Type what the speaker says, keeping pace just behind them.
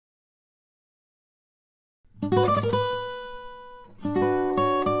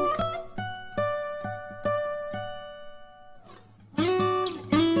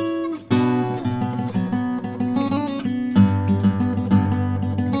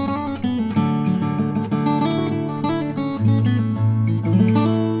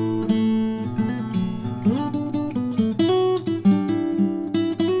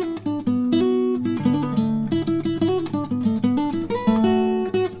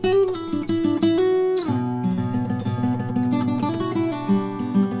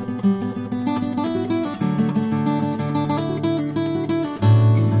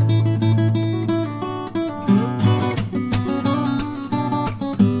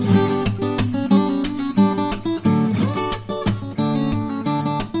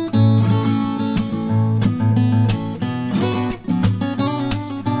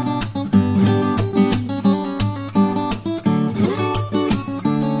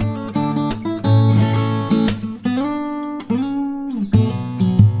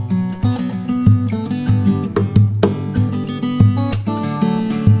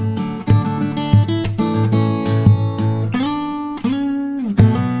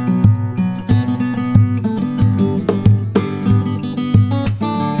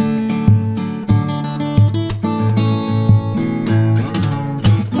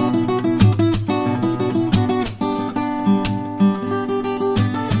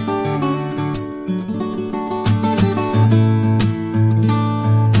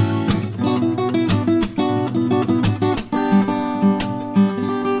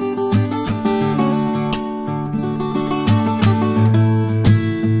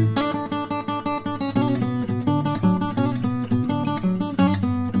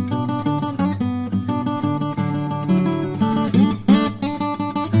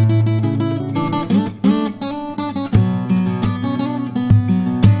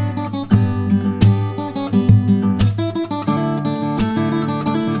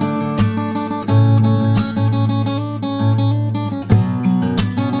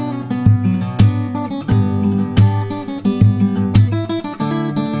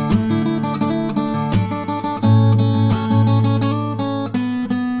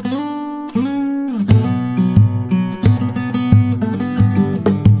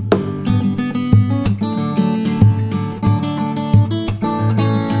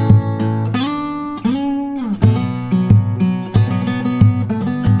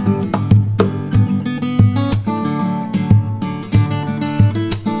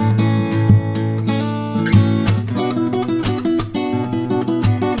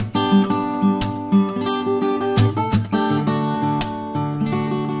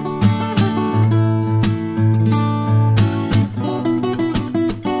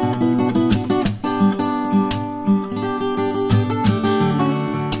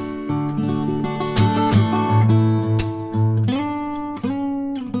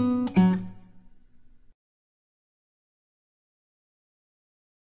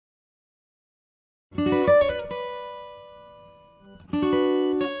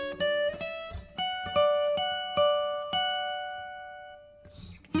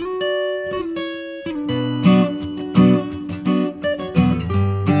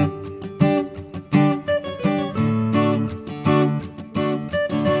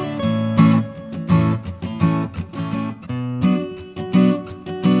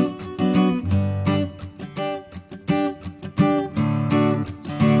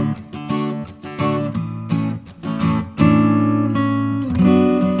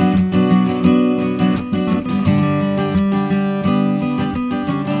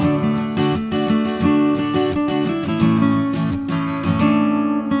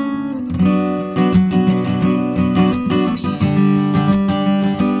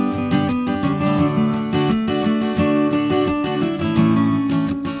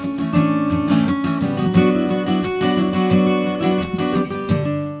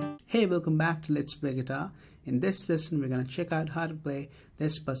welcome back to Let's Play Guitar. In this lesson we're going to check out how to play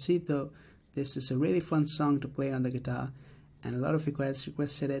Despacito. This is a really fun song to play on the guitar and a lot of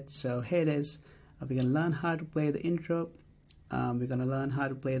requested it, so here it is. We're going to learn how to play the intro. We're going to learn how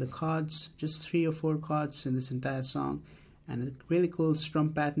to play the chords, just 3 or 4 chords in this entire song, and a really cool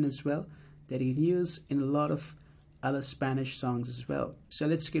strum pattern as well that you can use in a lot of other Spanish songs as well. So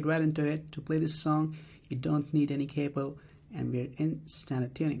let's get right into it. To play this song you don't need any capo and we're in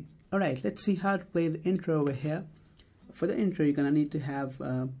standard tuning. Alright, let's see how to play the intro over here. For the intro you're gonna need to have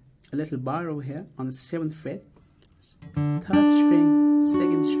a little bar over here on the 7th fret, 3rd string,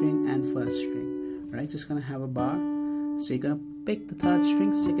 2nd string and 1st string. Alright, just gonna have a bar. So you're gonna pick the 3rd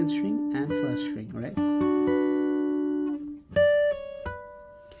string, 2nd string and 1st string, alright?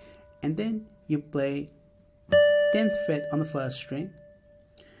 And then you play 10th fret on the 1st string,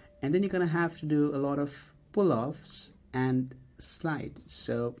 and then you're gonna have to do a lot of pull-offs and slide.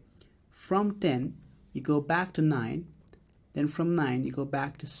 So from 10 you go back to 9, then from 9 you go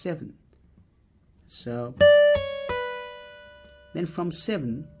back to 7. So then from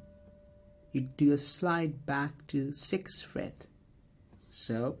 7 you do a slide back to 6th fret.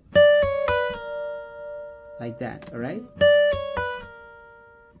 So like that, alright?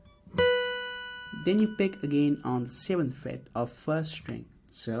 Then you pick again on the 7th fret of 1st string.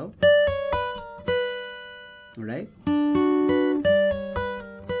 So alright?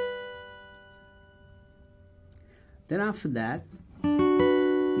 Then after that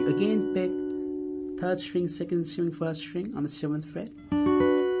you again pick 3rd string, 2nd string, 1st string on the 7th fret.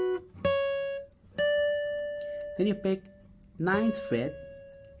 Then you pick 9th fret,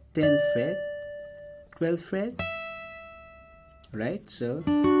 10th fret, 12th fret, right? So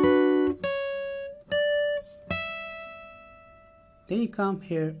then you come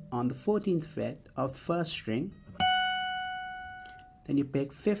here on the 14th fret of the 1st string. Then you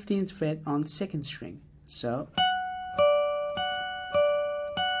pick 15th fret on the 2nd string. So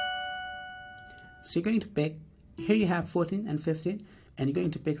you're going to pick, here you have 14 and 15, and you're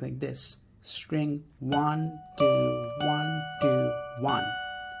going to pick like this. String 1, 2, 1, 2, 1.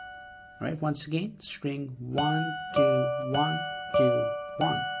 Alright, once again, string 1, 2, 1, 2,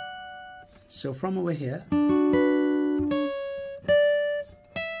 1. So from over here, 1,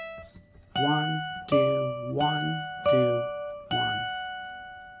 2, 1, 2, 1.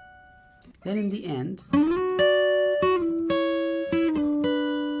 Then in the end,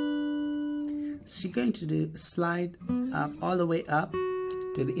 so you're going to do slide up all the way up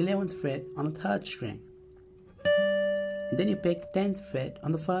to the 11th fret on the 3rd string, and then you pick 10th fret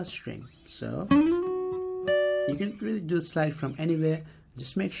on the 1st string. So you can really do a slide from anywhere,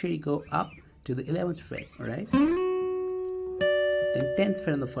 just make sure you go up to the 11th fret, alright? Then 10th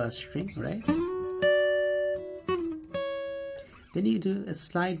fret on the 1st string, alright? Then you do a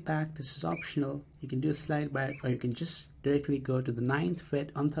slide back. This is optional. You can do a slide back, or you can just directly go to the 9th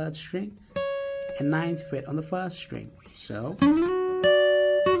fret on 3rd string and 9th fret on the 1st string. So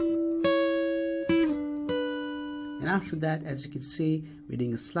and after that, as you can see, we're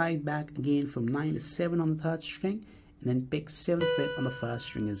doing a slide back again from 9 to 7 on the 3rd string, and then pick 7th fret on the 1st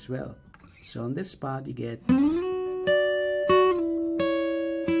string as well. So on this part you get,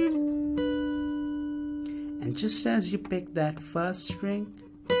 and just as you pick that 1st string,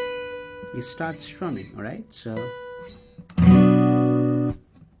 you start strumming, alright? So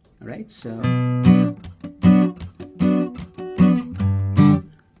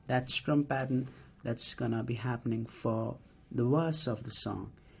that strum pattern, that's gonna be happening for the verse of the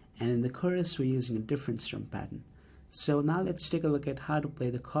song, and in the chorus we're using a different strum pattern. So now let's take a look at how to play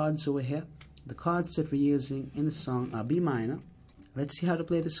the chords over here. The chords that we're using in the song are B minor. Let's see how to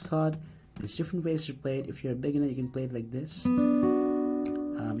play this chord. There's different ways to play it. If you're a beginner you can play it like this.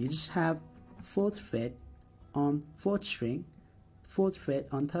 You just have 4th fret on 4th string, 4th fret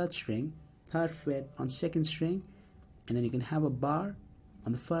on 3rd string, 3rd fret on 2nd string, and then you can have a bar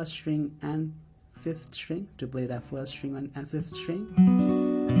on the 1st string and 5th string to play that 1st string and 5th string,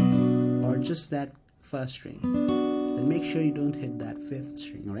 or just that 1st string. Then make sure you don't hit that 5th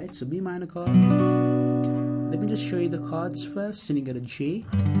string, alright? So B minor chord. Let me just show you the chords first. Then you get a G.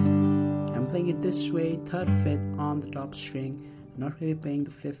 I'm playing it this way, 3rd fret on the top string. I'm not really playing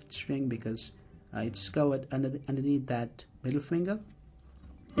the 5th string because it's covered underneath that middle finger.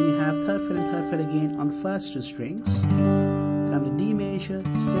 Then you have 3rd fret and 3rd fret again on the first 2 strings. Come to D major,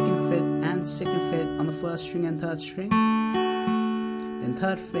 2nd fret and 2nd fret on the 1st string and 3rd string. Then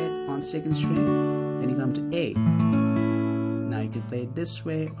 3rd fret on 2nd string. Then you come to A. Now you can play it this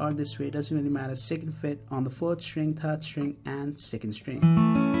way or this way, it doesn't really matter. 2nd fret on the 4th string, 3rd string and 2nd string.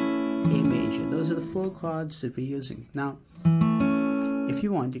 A major. Those are the 4 chords that we're using. Now if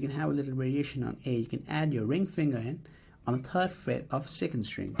you want, you can have a little variation on A. You can add your ring finger in on the 3rd fret of 2nd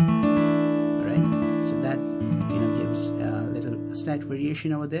string. Alright, so that gives a slight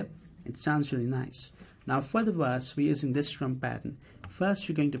variation over there. It sounds really nice. Now for the verse, we're using this strum pattern. First,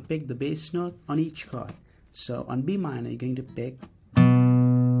 you're going to pick the bass note on each chord. So on B minor, you're going to pick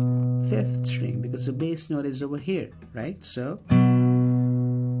 5th string because the bass note is over here, right? So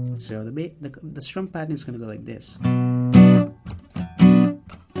the strum pattern is going to go like this.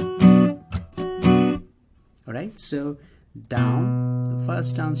 Alright, so down, the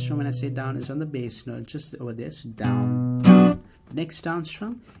first down strum, when I say down, is on the bass note, just over this, down, down. The next down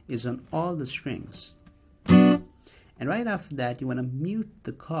strum is on all the strings. And right after that, you want to mute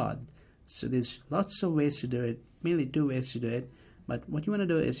the chord. So there's lots of ways to do it, mainly 2 ways to do it. But what you want to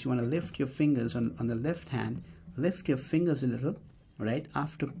do is you want to lift your fingers on the left hand, lift your fingers a little, right?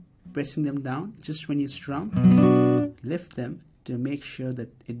 After pressing them down, just when you strum, lift them to make sure that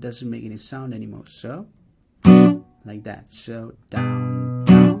it doesn't make any sound anymore. So, like that. So, down,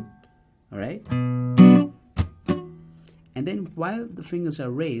 down, alright? And then while the fingers are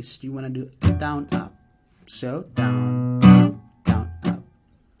raised, you want to do down, up. So, down, down, down, up.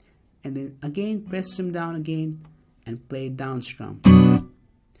 And then again, press them down again and play down strum.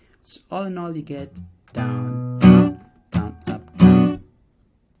 So all in all, you get down, down, down, up, down.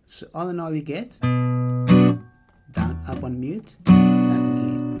 So all in all, you get down, up on mute, and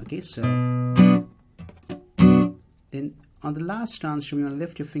again. Okay, so then on the last down strum, you want to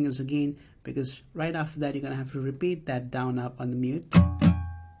lift your fingers again, because right after that, you're going to have to repeat that down, up on the mute.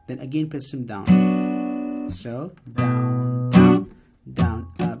 Then again, press them down. So down, down, down,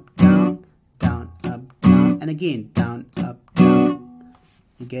 up, down, down, up, down, and again down, up, down.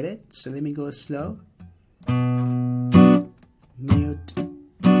 You get it? So let me go slow. Mute,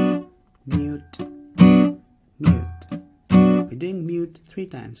 mute, mute. We're doing mute 3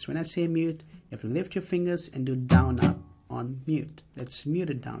 times. When I say mute, you have to lift your fingers and do down, up on mute. That's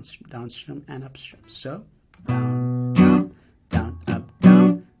muted down strum and up strum. So down, down, down, up,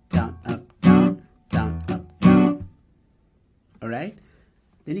 down, down, up, down, down, up, down. Alright?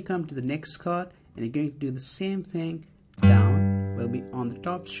 Then you come to the next chord and you're going to do the same thing. Down will be on the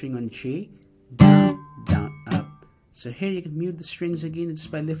top string on G, down, down, up. So here you can mute the strings again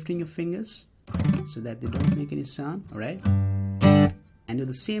just by lifting your fingers so that they don't make any sound. Alright? And do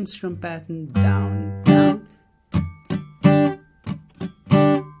the same strum pattern, down, down.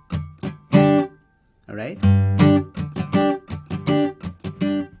 Alright?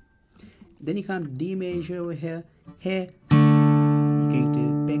 Then you come to D major over here. Here, you're going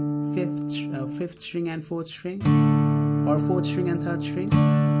to pick 5th string and 4th string, or 4th string and 3rd string,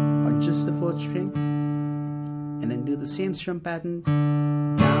 or just the 4th string, and then do the same strum pattern,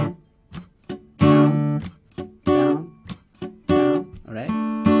 down, down, down, down, alright?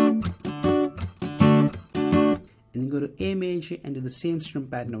 And then go to A major and do the same strum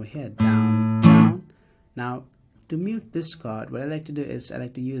pattern over here, down, down. Now, to mute this chord, what I like to do is I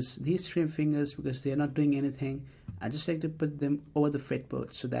like to use these 3 fingers because they are not doing anything. I just like to put them over the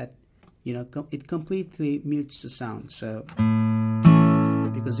fretboard so that it completely mutes the sound. So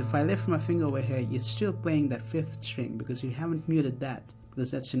because if I lift my finger over here, you're still playing that 5th string because you haven't muted that,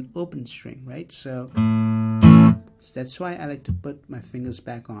 because that's an open string, right? So that's why I like to put my fingers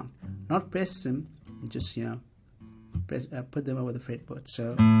back on, not press them, just put them over the fretboard.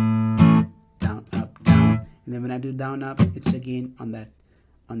 So down, up, down, and then when I do down, up, it's again on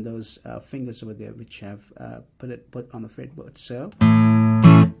those fingers over there which I've put on the fretboard. So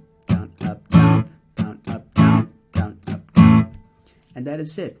down, up, down, down, up, down, down, up, down. And that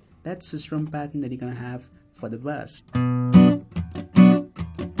is it. That's the strum pattern that you're going to have for the verse.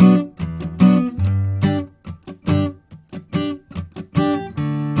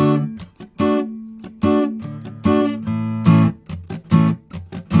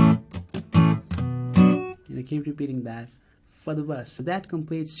 Keep repeating that for the verse. So that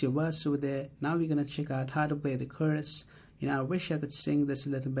completes your verse over there. Now we're going to check out how to play the chorus. I wish I could sing this a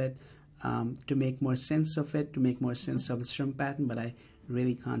little bit to make more sense of it, to make more sense of the strum pattern, but I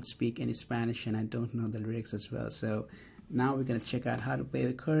really can't speak any Spanish and I don't know the lyrics as well. So now we're going to check out how to play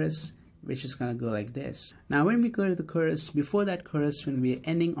the chorus, which is going to go like this. Now when we go to the chorus, before that chorus, when we're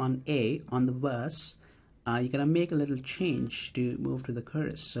ending on A on the verse, you're going to make a little change to move to the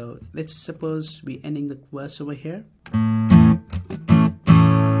chorus. So let's suppose we're ending the verse over here.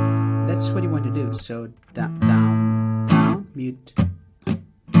 That's what you want to do. So down, down, mute,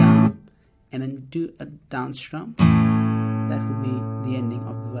 down, and then do a down strum. That will be the ending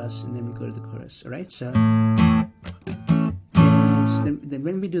of the verse, and then we go to the chorus. Alright, so then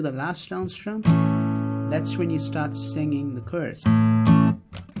when we do the last down strum, that's when you start singing the chorus.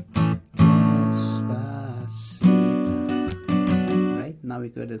 now we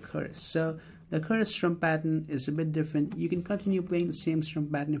go to the chorus. So the chorus strum pattern is a bit different. You can continue playing the same strum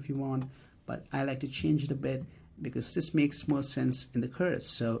pattern if you want, but I like to change it a bit because this makes more sense in the chorus.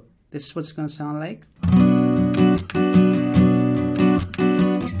 So this is what it's going to sound like.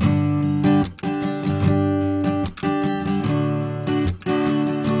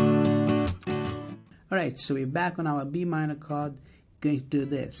 Alright, so we're back on our B minor chord, going to do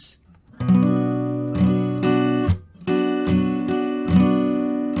this.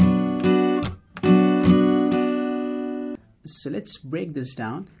 So let's break this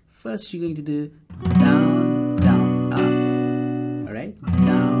down. First you're going to do down, down, up. Alright,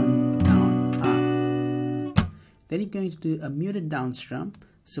 down, down, up. Then you're going to do a muted down strum.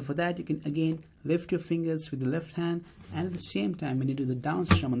 So for that you can again lift your fingers with the left hand, and at the same time when you do the down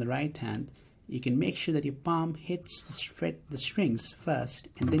strum on the right hand, you can make sure that your palm hits the strings first,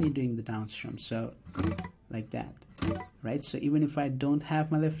 and then you're doing the down strum. So like that, right? So even if I don't have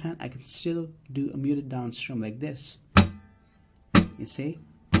my left hand, I can still do a muted down strum like this. You see?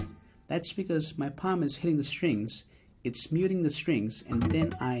 That's because my palm is hitting the strings, it's muting the strings, and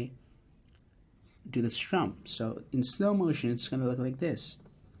then I do the strum. So in slow motion it's going to look like this.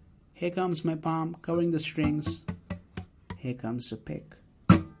 Here comes my palm covering the strings, here comes the pick.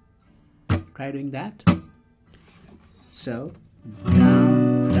 Try doing that. So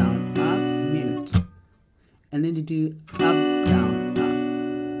down, down, up, mute, and then you do up, down,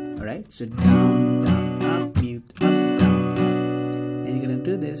 up. Alright, so down, down, up, mute, up, down, up. And you're going to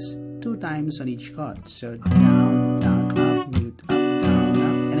do this 2 times on each chord. So down, down, up, mute, up, down,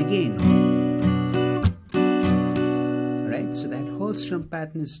 up, and again. Alright, so that whole strum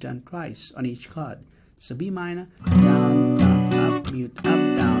pattern is done twice on each chord. So B minor, down, down, up, mute, up,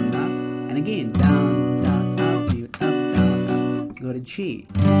 down, up, and again down, down, up, mute, up, down, up. Go to G.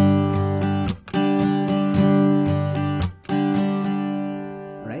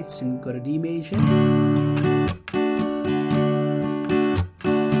 Alright, so go to D major. Go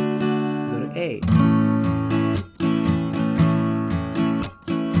to A.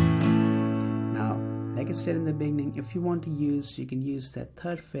 Now, like I said in the beginning, if you want to use, you can use that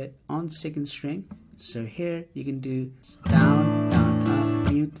 3rd fret on 2nd string. So here you can do down, down,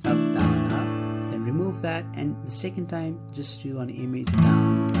 up, mute, up, down, up. Then remove that, and the second time just do on A major,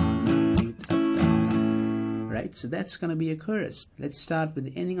 down, down, up, mute, up, down, up. Right? So that's gonna be a chorus. Let's start with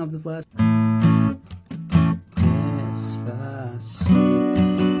the ending of the verse. Despacito.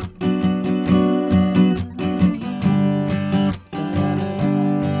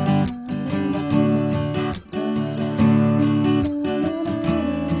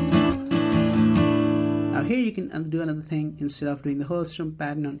 Here you can do another thing. Instead of doing the whole strum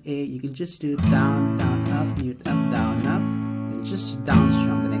pattern on A, you can just do down, down, up, mute, up, down, up, and just down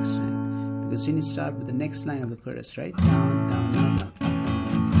strum the next time, because then you start with the next line of the chorus, right? Down, down, up, up,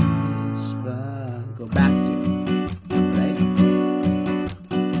 up, go back to, right?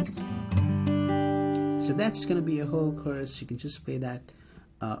 So that's gonna be a whole chorus. You can just play that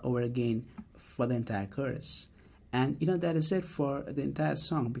over again for the entire chorus, and you know that is it for the entire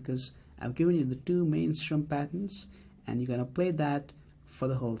song, because I've given you the 2 main strum patterns, and you're gonna play that for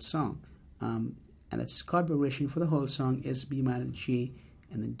the whole song. And its chord progression for the whole song is B minor to G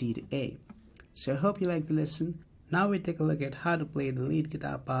and then D to A. So I hope you like the lesson. Now we take a look at how to play the lead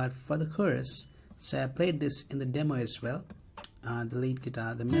guitar part for the chorus. So I played this in the demo as well, the lead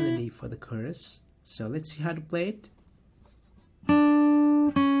guitar, the melody for the chorus. So let's see how to play it.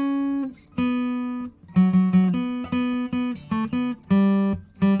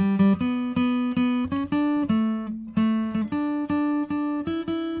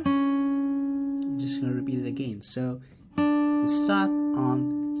 So you start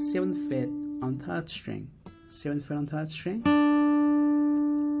on 7th fret on 3rd string, 7th fret on 3rd string,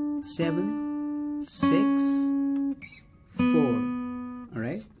 7, 6, 4,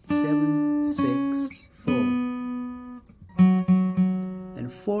 alright, 7, 6, 4, then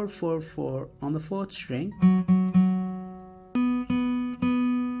 4, 4, 4 on the 4th string,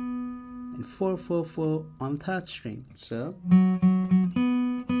 and 4, 4, 4 on 3rd string. So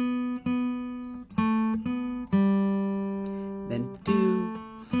then 2,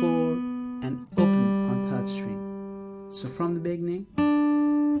 4, and open on 3rd string. So from the beginning,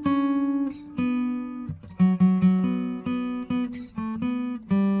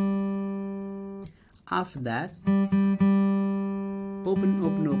 after that, open,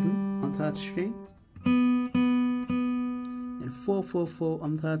 open, open on 3rd string, then 4, 4, 4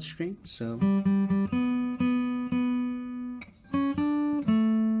 on 3rd string. So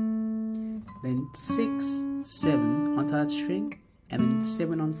then 6, 7 on 3rd string, and then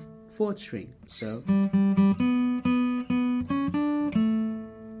 7 on 4th string. So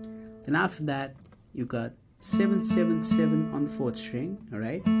Then after that, you got 7, 7, 7 on the 4th string,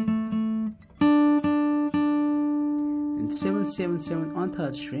 alright? Then 7, 7, 7 on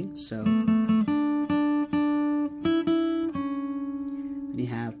 3rd string, so then you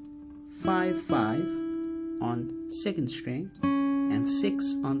have 5, 5 on 2nd string and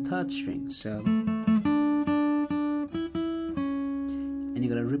 6 on 3rd string, so and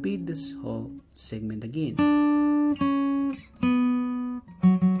you're gonna repeat this whole segment again.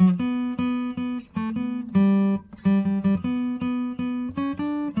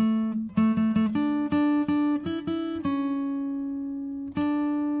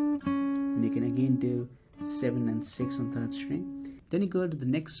 And you can again do 7 and 6 on 3rd string. Then you go to the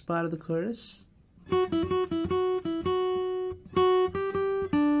next part of the chorus. And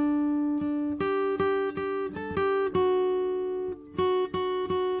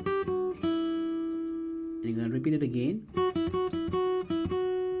you're going to repeat it again.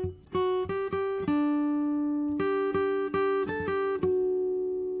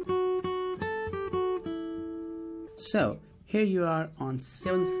 So here you are on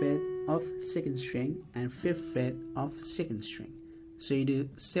 7th fret of 2nd string and 5th fret of 2nd string. So you do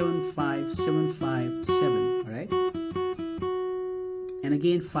 7, 5, 7, 5, 7, alright? And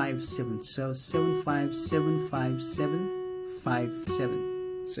again 5, 7. So 7, 5, 7, 5, 7, 5,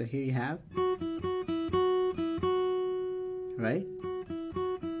 7. So here you have, right?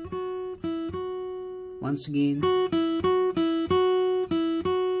 Once again.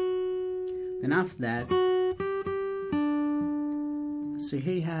 Then after that, so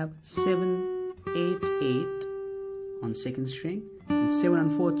here you have 7, 8, 8 on 2nd string and 7 on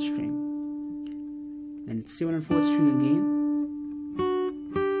 4th string. Then 7 on 4th string again.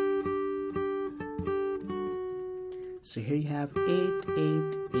 So here you have 8, 8,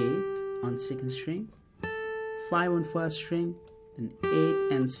 8 on 2nd string, 5 on 1st string, and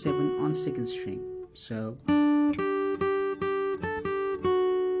 8 and 7 on 2nd string. So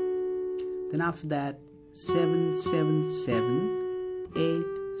then after that, 7, 7, 7, 8,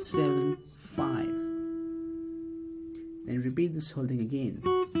 7, 5. Then repeat this whole thing again.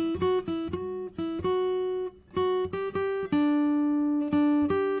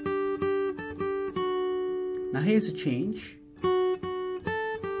 Now here's a change.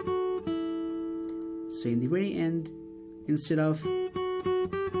 So in the very end, instead of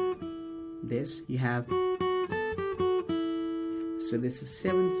this, you have, so this is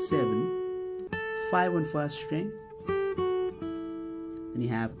 7, 7, 5 on 1st string. Then you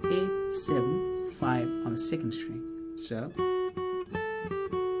have 8, 7, 5 on the 2nd string. So,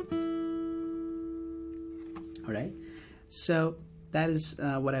 alright. So that is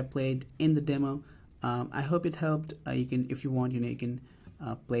what I played in the demo. I hope it helped. You can, if you want, you can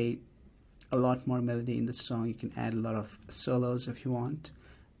play a lot more melody in the song. You can add a lot of solos if you want.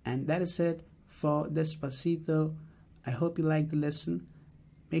 And that is it for Despacito. I hope you liked the lesson.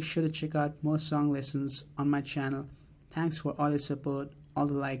 Make sure to check out more song lessons on my channel. Thanks for all the support, all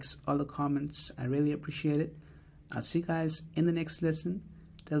the likes, all the comments. I really appreciate it. I'll see you guys in the next lesson.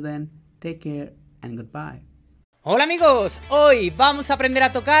 Till then, take care and goodbye. Hola amigos, hoy vamos a aprender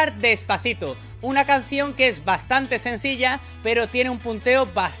a tocar Despacito, una canción que es bastante sencilla, pero tiene un punteo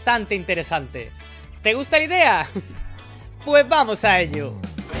bastante interesante. ¿Te gusta la idea? Pues vamos a ello.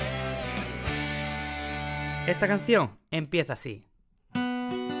 Esta canción empieza así.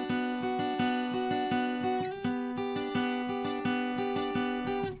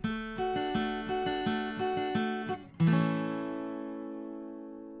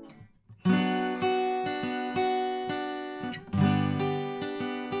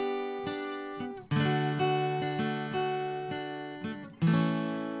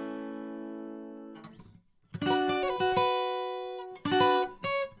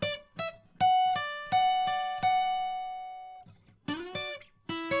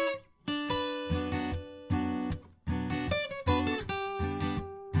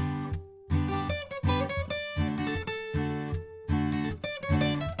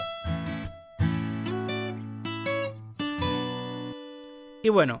 Y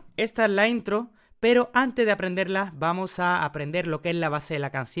bueno, esta es la intro, pero antes de aprenderla vamos a aprender lo que es la base de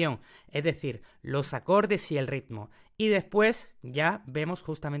la canción, es decir, los acordes y el ritmo. Y después ya vemos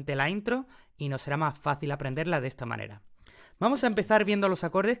justamente la intro y nos será más fácil aprenderla de esta manera. Vamos a empezar viendo los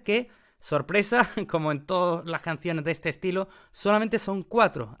acordes que, sorpresa, como en todas las canciones de este estilo, solamente son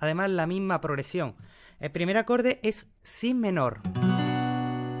 4, además la misma progresión. El primer acorde es Si menor.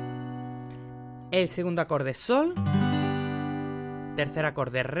 El segundo acorde es Sol. Tercer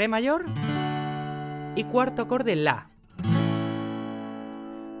acorde Re mayor y cuarto acorde La.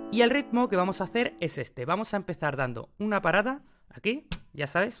 Y el ritmo que vamos a hacer es este. Vamos a empezar dando una parada aquí ya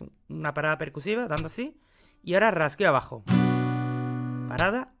sabes, una parada percusiva, dando así. Y ahora rasgueo abajo.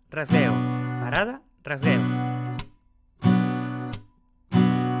 Parada, rasgueo. Parada, rasgueo.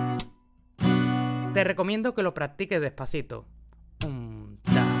 Te recomiendo que lo practiques despacito. Ta,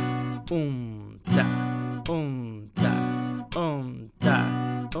 ta, ta, ta, ta,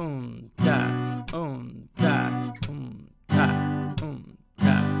 ta,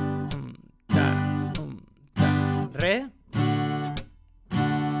 ta, re,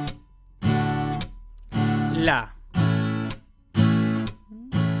 la.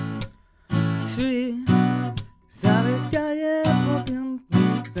 Sí, sabes, ya llevo tiempo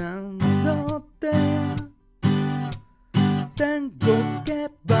dándote. Tengo que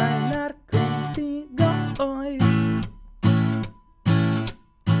bailar contigo hoy.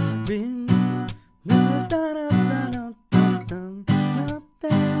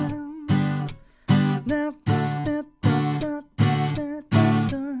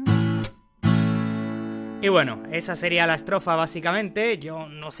 Y bueno, esa sería la estrofa básicamente. Yo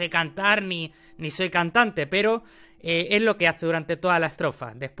no sé cantar ni soy cantante, pero es lo que hace durante toda la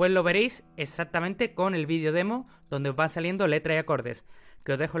estrofa. Después lo veréis exactamente con el vídeo demo donde os van saliendo letras y acordes,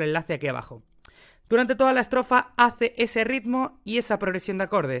 que os dejo el enlace aquí abajo. Durante toda la estrofa hace ese ritmo y esa progresión de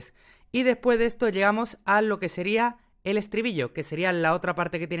acordes. Y después de esto llegamos a lo que sería el estribillo, que sería la otra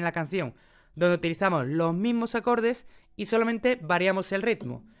parte que tiene la canción, donde utilizamos los mismos acordes y solamente variamos el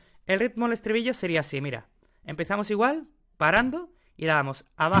ritmo. El ritmo del estribillo sería así, mira. Empezamos igual, parando, y la damos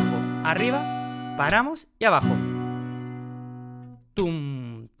abajo, arriba, paramos y abajo.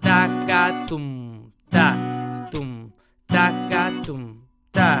 Tum, taca, tum, ta, tum, taca, tum,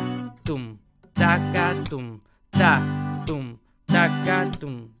 ta, tum, taca, tum, ta, tum, taca,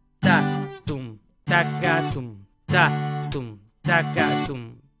 tum, ta, tum, taca, tum, ta, tum, taca,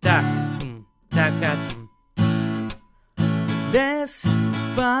 tum, ta, tum, taca, tum. Despacito,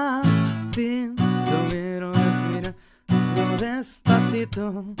 quiero respirar,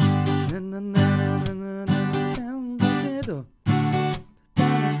 despacito.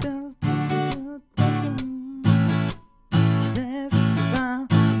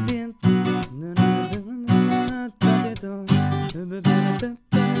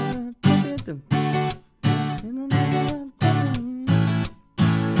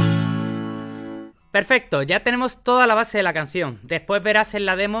 Perfecto, ya tenemos toda la base de la canción. Después verás en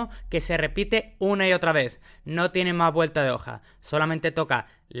la demo que se repite una y otra vez. No tiene más vuelta de hoja. Solamente toca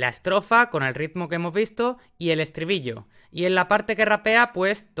la estrofa con el ritmo que hemos visto y el estribillo. Y en la parte que rapea,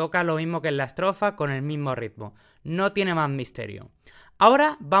 pues toca lo mismo que en la estrofa con el mismo ritmo. No tiene más misterio.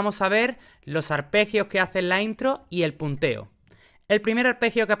 Ahora vamos a ver los arpegios que hace la intro y el punteo. El primer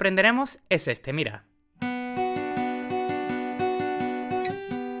arpegio que aprenderemos es este, mira.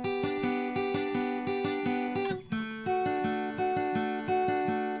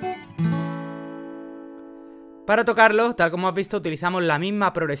 Para tocarlo, tal como has visto, utilizamos la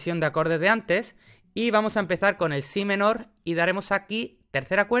misma progresión de acordes de antes y vamos a empezar con el Si menor y daremos aquí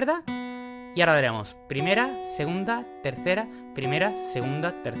tercera cuerda y ahora daremos primera, segunda, tercera, primera,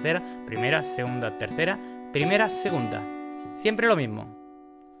 segunda, tercera, primera, segunda, tercera, primera, segunda. Siempre lo mismo.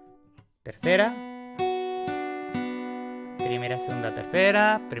 Tercera, primera, segunda,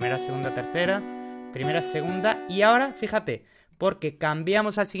 tercera, primera, segunda, tercera, primera, segunda y ahora, fíjate, porque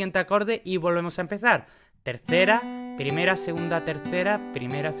cambiamos al siguiente acorde y volvemos a empezar. Tercera, primera, segunda, tercera,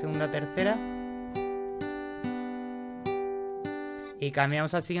 primera, segunda, tercera. Y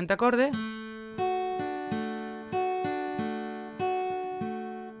cambiamos al siguiente acorde.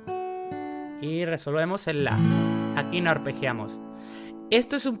 Y resolvemos en la. Aquí no arpegiamos.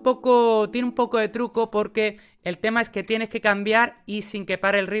 Esto es tiene un poco de truco porque el tema es que tienes que cambiar y sin que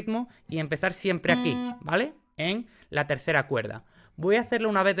pare el ritmo y empezar siempre aquí, ¿vale? En la tercera cuerda. Voy a hacerlo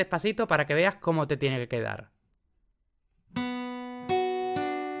una vez despacito para que veas cómo te tiene que quedar.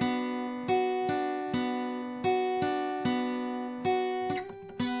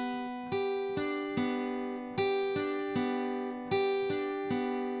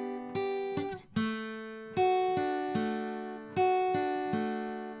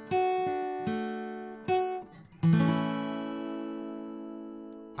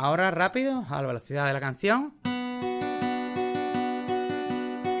 Ahora rápido, a la velocidad de la canción.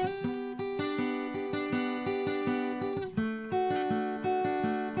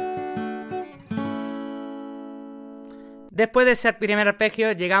 Después de ese primer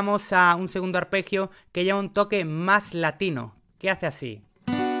arpegio llegamos a un segundo arpegio que lleva un toque más latino, que hace así.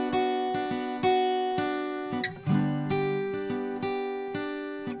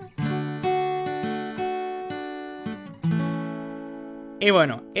 Y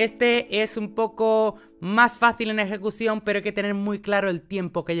bueno, este es un poco más fácil en ejecución, pero hay que tener muy claro el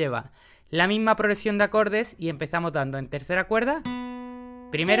tiempo que lleva. La misma progresión de acordes y empezamos dando en tercera cuerda,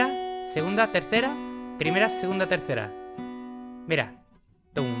 primera, segunda, tercera, primera, segunda, tercera. Mira.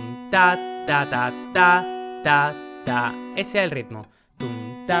 Tum, ta, ta, ta, ta, ta, ta. Ese es el ritmo.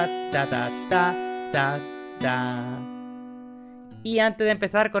 Tum, ta, ta, ta, ta, ta, ta. Y antes de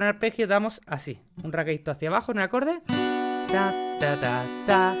empezar con el arpegio damos así. Un raquetito hacia abajo en el acorde. Ta, ta, ta,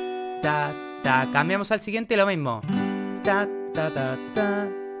 ta, ta, ta. Cambiamos al siguiente y lo mismo. Ta, ta, ta, ta,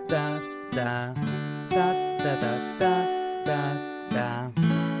 ta, ta, ta, ta, ta, ta, ta, ta.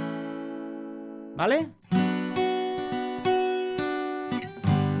 ¿Vale?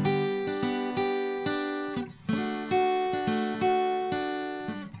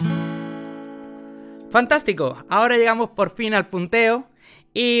 Fantástico, ahora llegamos por fin al punteo.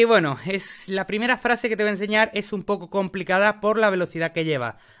 Y bueno, es la primera frase que te voy a enseñar es un poco complicada por la velocidad que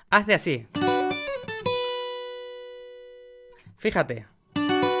lleva. Hace así. Fíjate.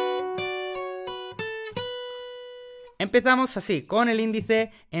 Empezamos así, con el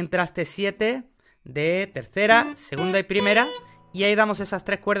índice en traste 7 de tercera, segunda y primera. Y ahí damos esas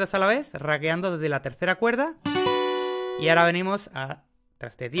tres cuerdas a la vez, raqueando desde la tercera cuerda. Y ahora venimos a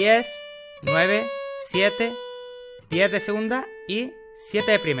traste 10, 9, 7, 10 de segunda y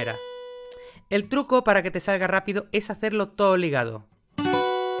 7 de primera. El truco para que te salga rápido es hacerlo todo ligado.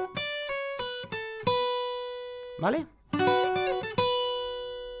 ¿Vale?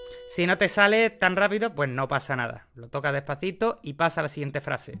 Si no te sale tan rápido, pues no pasa nada. Lo tocas despacito y pasa a la siguiente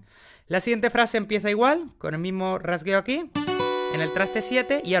frase. La siguiente frase empieza igual, con el mismo rasgueo aquí, en el traste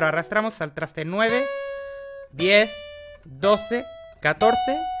 7, y ahora arrastramos al traste 9, 10, 12,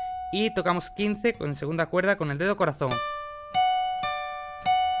 14 y tocamos 15 con segunda cuerda con el dedo corazón.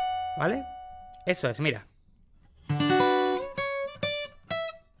 ¿Vale? Eso es, mira.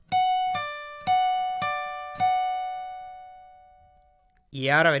 Y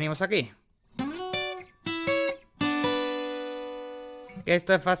ahora venimos aquí.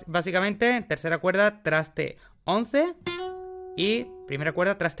 Esto es básicamente tercera cuerda, traste 11 y primera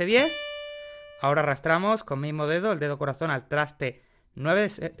cuerda, traste 10. Ahora arrastramos con mismo dedo, el dedo corazón, al traste 9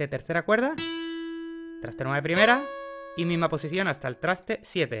 de tercera cuerda, traste 9 de primera y misma posición hasta el traste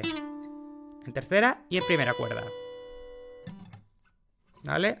 7 en tercera y en primera cuerda.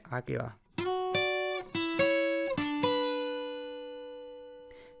 ¿Vale? Aquí va.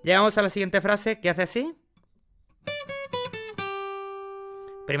 Llegamos a la siguiente frase que hace así.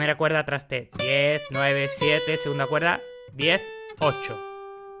 Primera cuerda, traste 10, 9, 7, segunda cuerda 10, 8.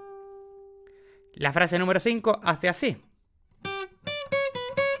 La frase número 5 hace así.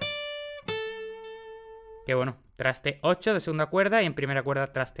 Que bueno, traste 8 de segunda cuerda y en primera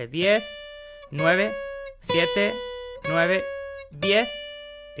cuerda traste 10, 9, 7, 9, 10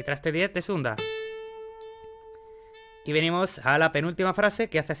 y traste 10 de segunda. Y venimos a la penúltima frase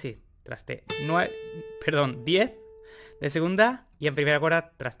que hace así. Traste 10 de segunda y en primera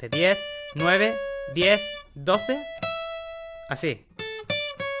cuerda traste 10, 9, 10, 12. Así.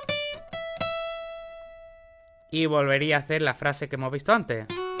 Y volvería a hacer la frase que hemos visto antes.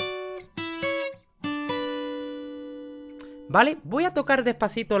 Vale, voy a tocar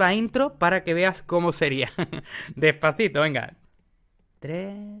despacito la intro para que veas cómo sería. Despacito, venga.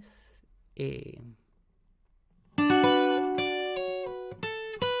 3 y...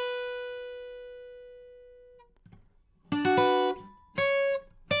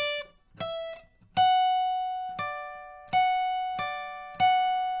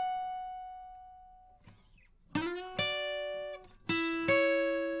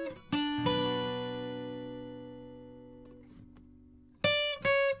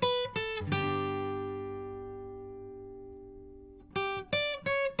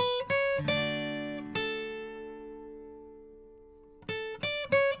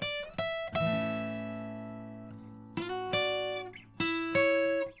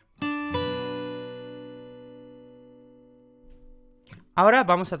 Ahora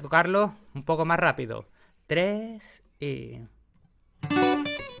vamos a tocarlo un poco más rápido. 3 y...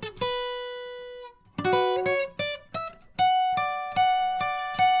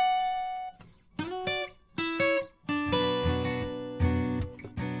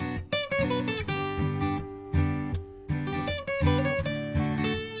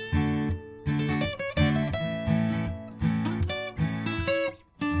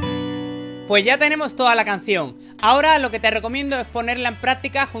 Pues ya tenemos toda la canción. Ahora lo que te recomiendo es ponerla en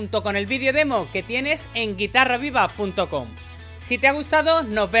práctica junto con el vídeo demo que tienes en guitarraviva.com. Si te ha gustado,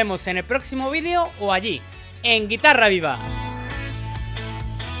 nos vemos en el próximo vídeo o allí, en Guitarra Viva.